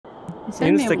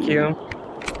Insta-Q.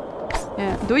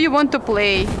 Yeah. Do you want to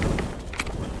play?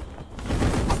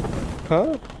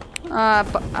 Huh?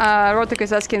 Rotok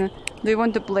is asking, do you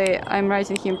want to play? I'm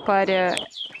writing him. Parya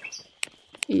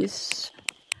is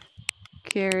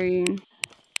carrying.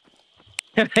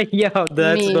 Yeah,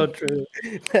 that's me. not true.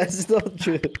 That's not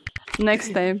true.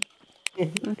 Next time.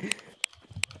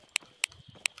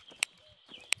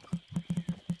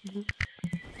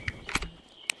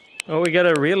 Oh, we got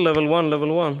a real level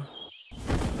 1.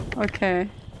 Okay.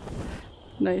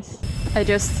 Nice. I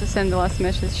just sent the last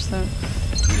message, so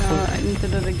now I need to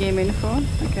do the game info.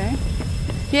 Okay.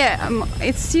 Yeah,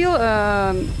 it's still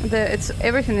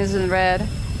everything is in red.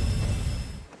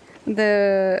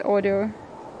 The audio.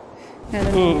 I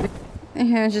don't know.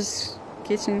 Yeah, just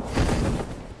getting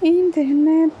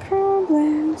internet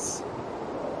problems.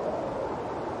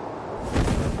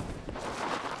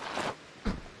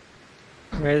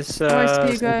 There's some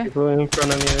people in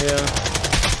front of me, yeah.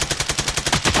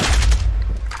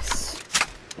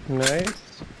 Nice.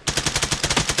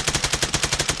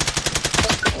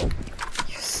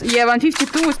 Yeah,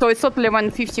 152, so it's totally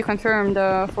 150 confirmed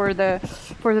for the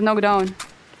knockdown.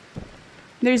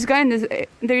 There's guy in this.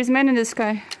 There is man in the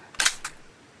sky.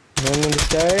 Man in the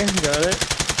sky, got it.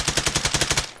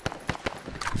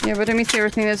 Yeah, but I miss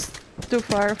everything is too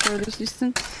far for this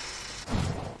distance.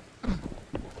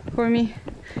 For me,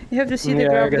 you have to see the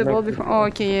grab the ball before. Oh,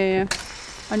 okay, yeah.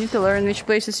 I need to learn which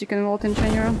places you can vault in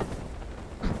general.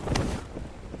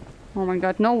 Oh my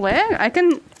god, no lag? I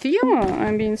can feel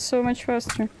I'm being so much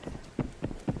faster.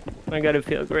 I gotta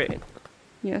feel great.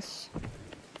 Yes.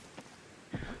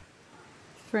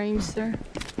 Frames there.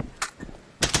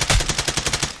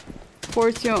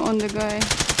 40 on the guy.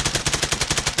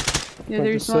 Yeah,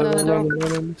 there's one on the dog.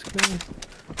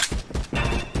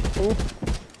 Oh.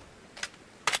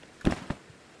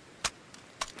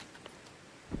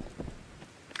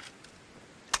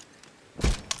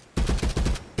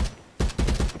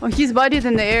 Oh, he's bodied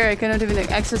in the air. I cannot even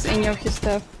access any of his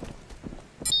stuff.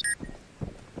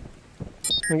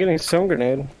 I'm getting some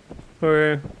grenade.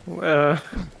 Or,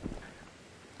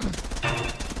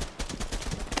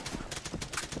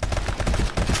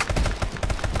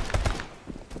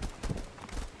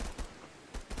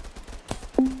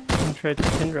 tried to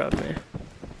pin drop me.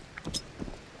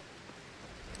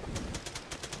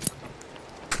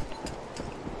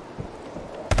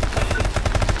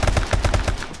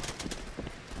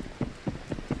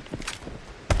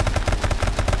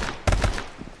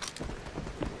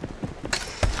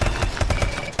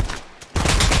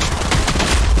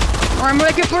 I'm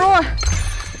like a pro!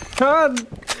 God!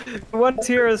 One's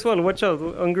here as well, watch out,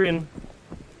 on green.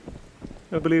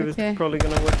 I believe it's probably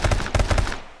gonna work.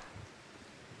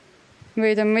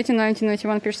 Wait, I'm waiting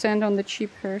 91% on the chip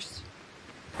first.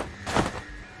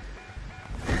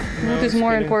 What is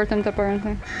more important,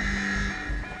 apparently?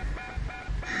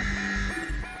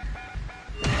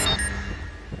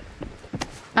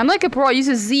 I'm like a pro, I use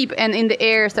a zip and in the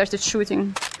air started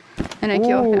shooting. And I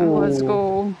kill him. Let's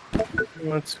go.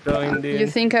 Let's go indeed. You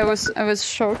think I was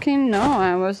shocking? No,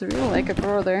 I was really like a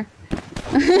pro there.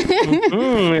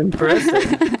 Impressive.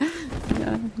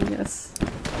 Yeah, yes.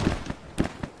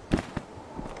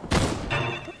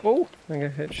 Oh, I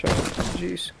got headshot.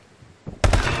 Jeez.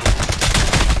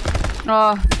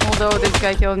 Oh, although this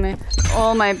guy killed me.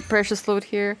 All my precious loot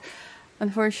here.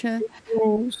 Unfortunately.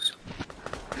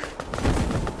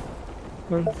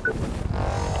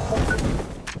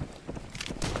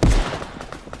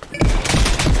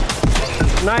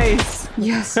 Nice!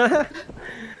 Yes!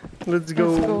 Let's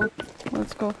go.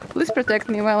 Let's go. Please protect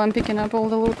me while I'm picking up all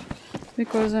the loot.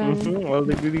 Because all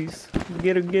the goodies.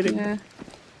 Get it. Yeah.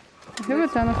 I have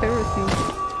a ton of everything.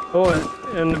 Oh,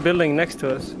 and the building next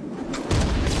to us.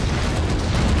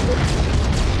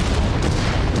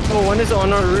 Oh, one is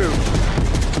on our roof.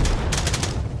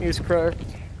 He's cracked.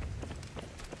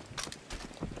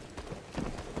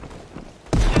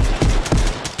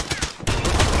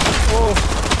 Oh,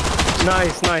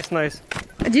 nice.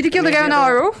 Did you kill the guy on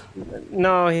our roof?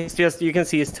 No, he's just, you can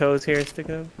see his toes here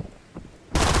sticking up.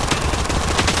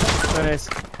 Nice.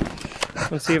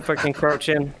 Let's see if I can crouch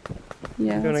in.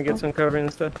 Yeah. I'm gonna get some cover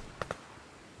and stuff.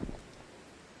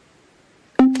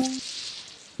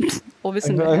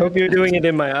 I hope you're doing it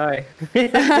in my eye.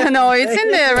 No, it's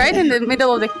in the right in the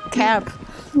middle of the cap.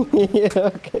 Yeah,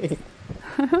 okay.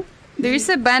 There is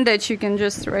a bandage you can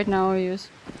just right now use.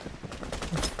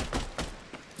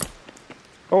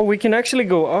 Oh, we can actually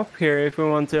go up here if we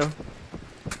want to.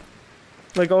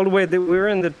 Like all the way, we're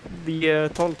in the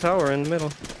tall tower in the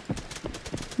middle.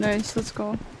 Nice, let's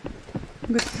go.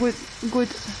 Good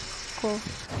call.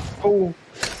 Oh.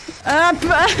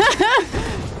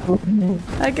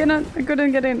 I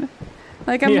couldn't get in.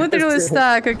 Like, I'm literally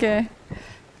stuck, okay.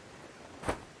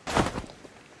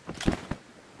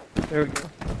 There we go.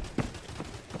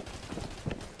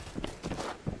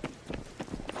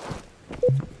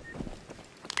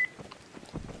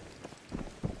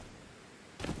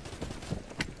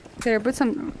 Here, put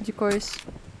some decoys.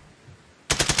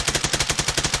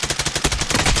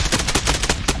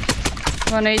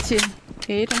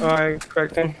 $188. Oh, I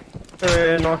cracked him.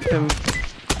 I knocked him.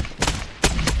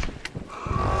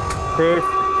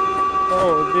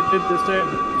 Oh, they did the same.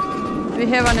 We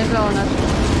have one as well, not.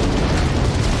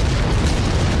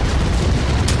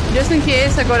 Just in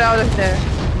case I got out of there.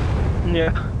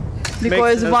 Yeah.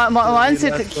 Because once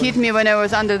it hit me when I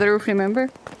was under the roof, remember?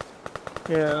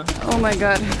 Yeah. Oh my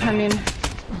god, I mean...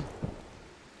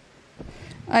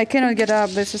 I cannot get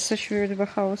up, this is such weird of a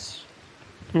house.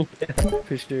 Yeah,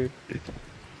 for sure.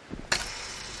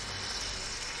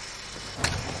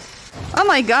 Oh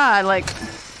my god, like...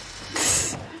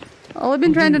 All I've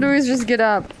been trying to do is just get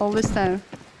up all this time.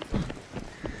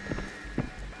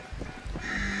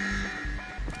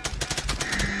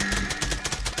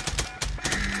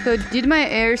 So, did my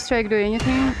airstrike do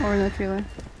anything or not really?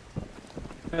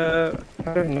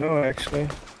 I don't know actually.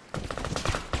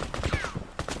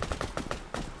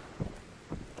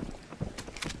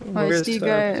 Oh, I see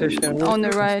guy on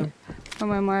the right from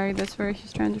my mark, that's where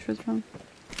he's trying to shoot from.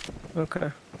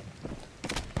 Okay.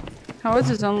 How is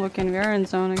the zone looking? We are in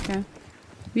zone, okay.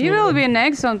 We will be in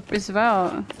next zone as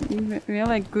well. We are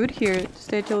like good here to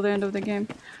stay till the end of the game.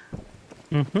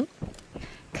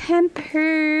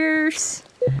 Campers!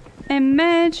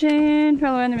 Imagine!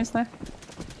 Hello, enemies left.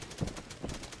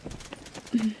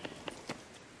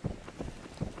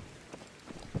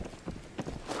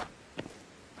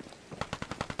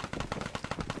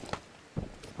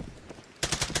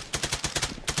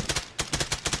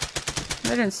 I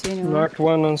didn't see anyone. Marked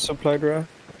one on supply drop.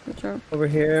 Good job. Over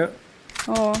here.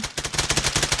 Oh.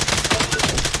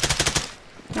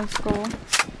 Let's go.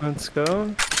 Let's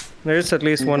go. There's at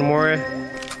least one more.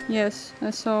 Yes, I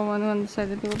saw one inside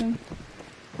the building.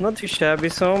 Not too shabby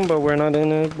some, but we're not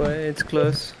in it, but it's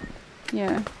close.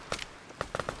 Yeah.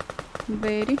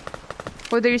 Very.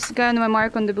 Oh, there's a guy on my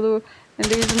mark on the blue, and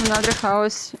there's another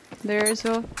house there as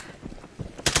well.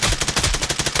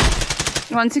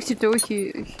 162,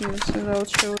 he was without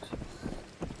shield.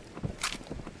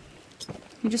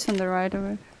 He's just on the right of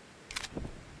it.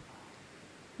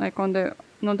 Like on the,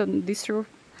 not on this roof.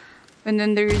 And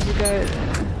then there is a guy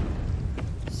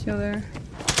still there.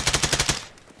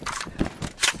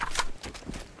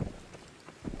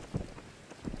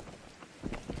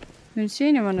 Don't see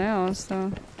anyone else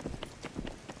though.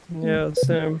 Yeah,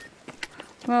 same.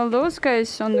 Well, those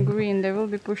guys on the green, they will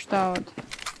be pushed out.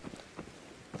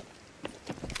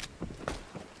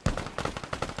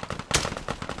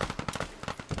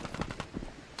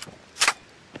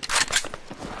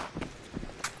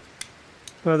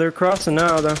 Well, they're crossing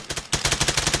now, though.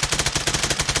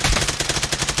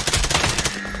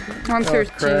 I'm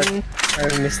 13. Crap.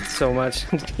 I missed so much.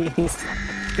 Jeez.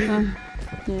 Yeah,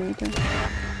 me too.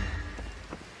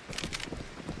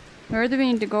 Where do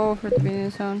we need to go for the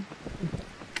business zone?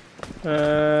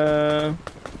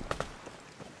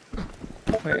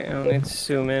 Wait, I need to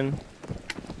zoom in.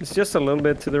 It's just a little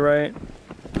bit to the right.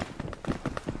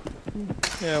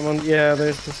 Yeah, yeah,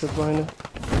 there's the zip behind it.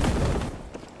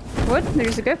 What?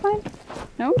 There's a guy flying?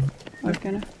 No?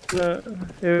 Okay, no. No,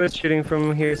 it was shooting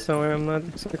from here somewhere, I'm not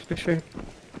exactly sure.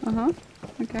 Uh-huh,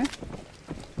 okay.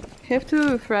 Have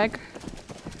to frag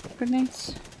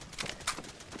grenades.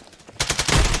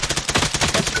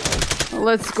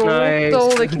 Let's go, nice.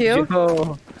 stole the kill.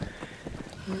 Yo.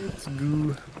 Let's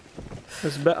go.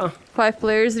 That's better. 5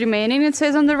 players remaining, it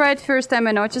says on the right. First time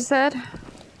I noticed that.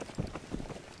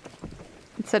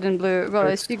 It said in blue. Well,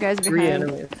 I see you guys behind. 3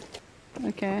 enemies.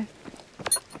 Okay.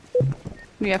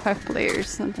 We have 5 players,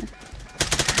 something.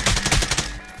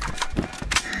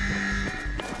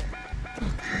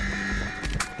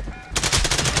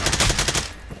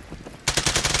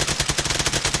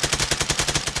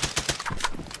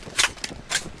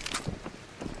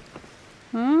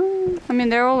 I mean,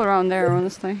 they're all around there,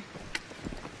 honestly.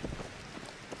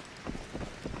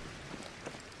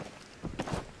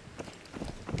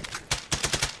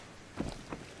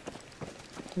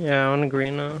 Yeah, on the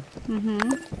green now.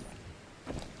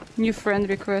 New friend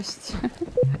request.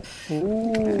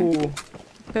 Ooh.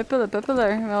 Popular.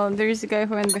 Well, there is a guy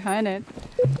who went behind it.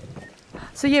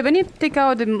 So yeah, when you take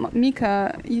out the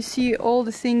Mika, you see all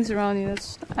the things around you.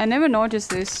 I never noticed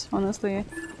this, honestly.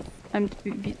 I'm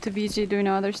too busy doing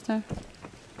other stuff.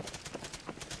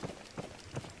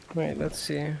 Wait, let's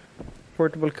see.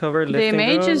 portable cover. The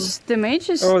mage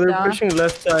is Oh, they're pushing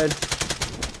left side.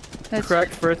 That's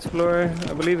Cracked first floor.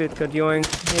 I believe it got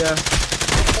yoinked. Yeah.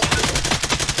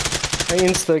 I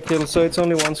insta kill, so it's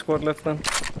only one squad left then.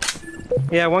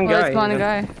 Yeah, one guy. It's one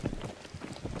guy.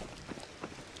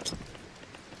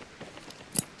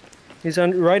 He's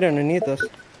right underneath us.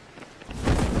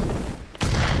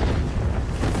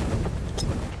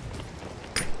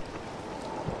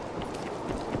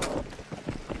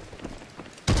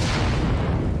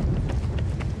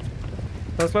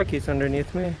 Sounds like he's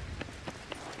underneath me.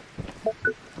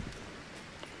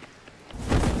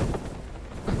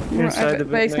 Inside the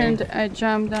basement, I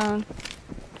jumped down.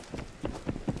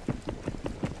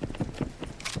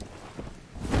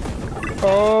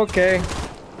 Okay.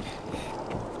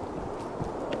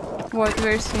 What?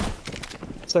 Where is he?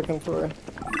 Second floor.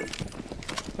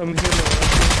 I'm here now.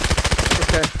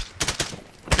 Okay.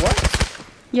 What?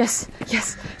 Yes,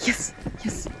 yes, yes,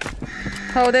 yes.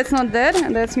 Oh, that's not dead?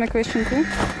 That's my question too.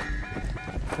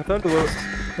 I thought it was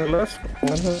the last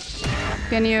one.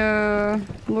 Can you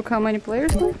look how many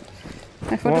players there?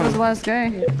 I thought it was the last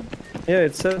guy. Yeah,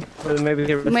 it said. But maybe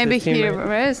he rested. Maybe he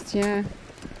rest, yeah.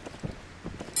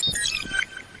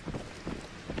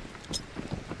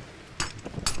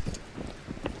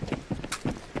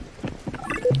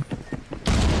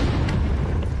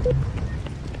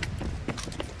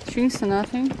 Shrinks to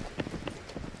nothing.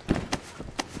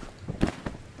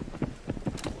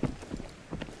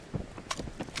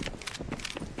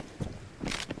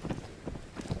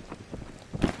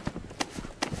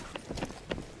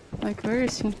 Like, where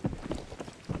is he?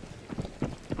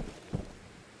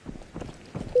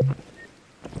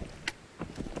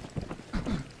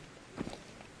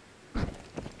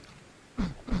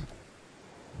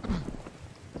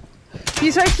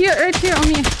 He's right here on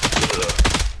me.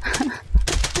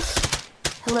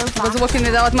 Hello, I was walking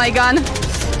without my gun.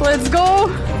 Let's go!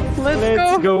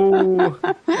 Let's go!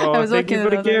 Oh, thank you for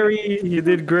the carry. You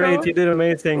did great. You did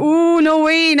amazing. Ooh, no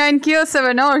way! 9 kills,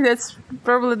 7 hours. That's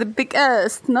probably the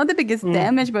biggest. Not the biggest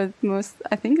damage, but most.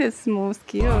 I think it's most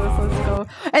kills. Let's go.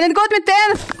 And it got me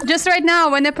 10th! Just right now,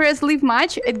 when I pressed leave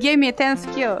match, it gave me a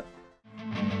 10th kill.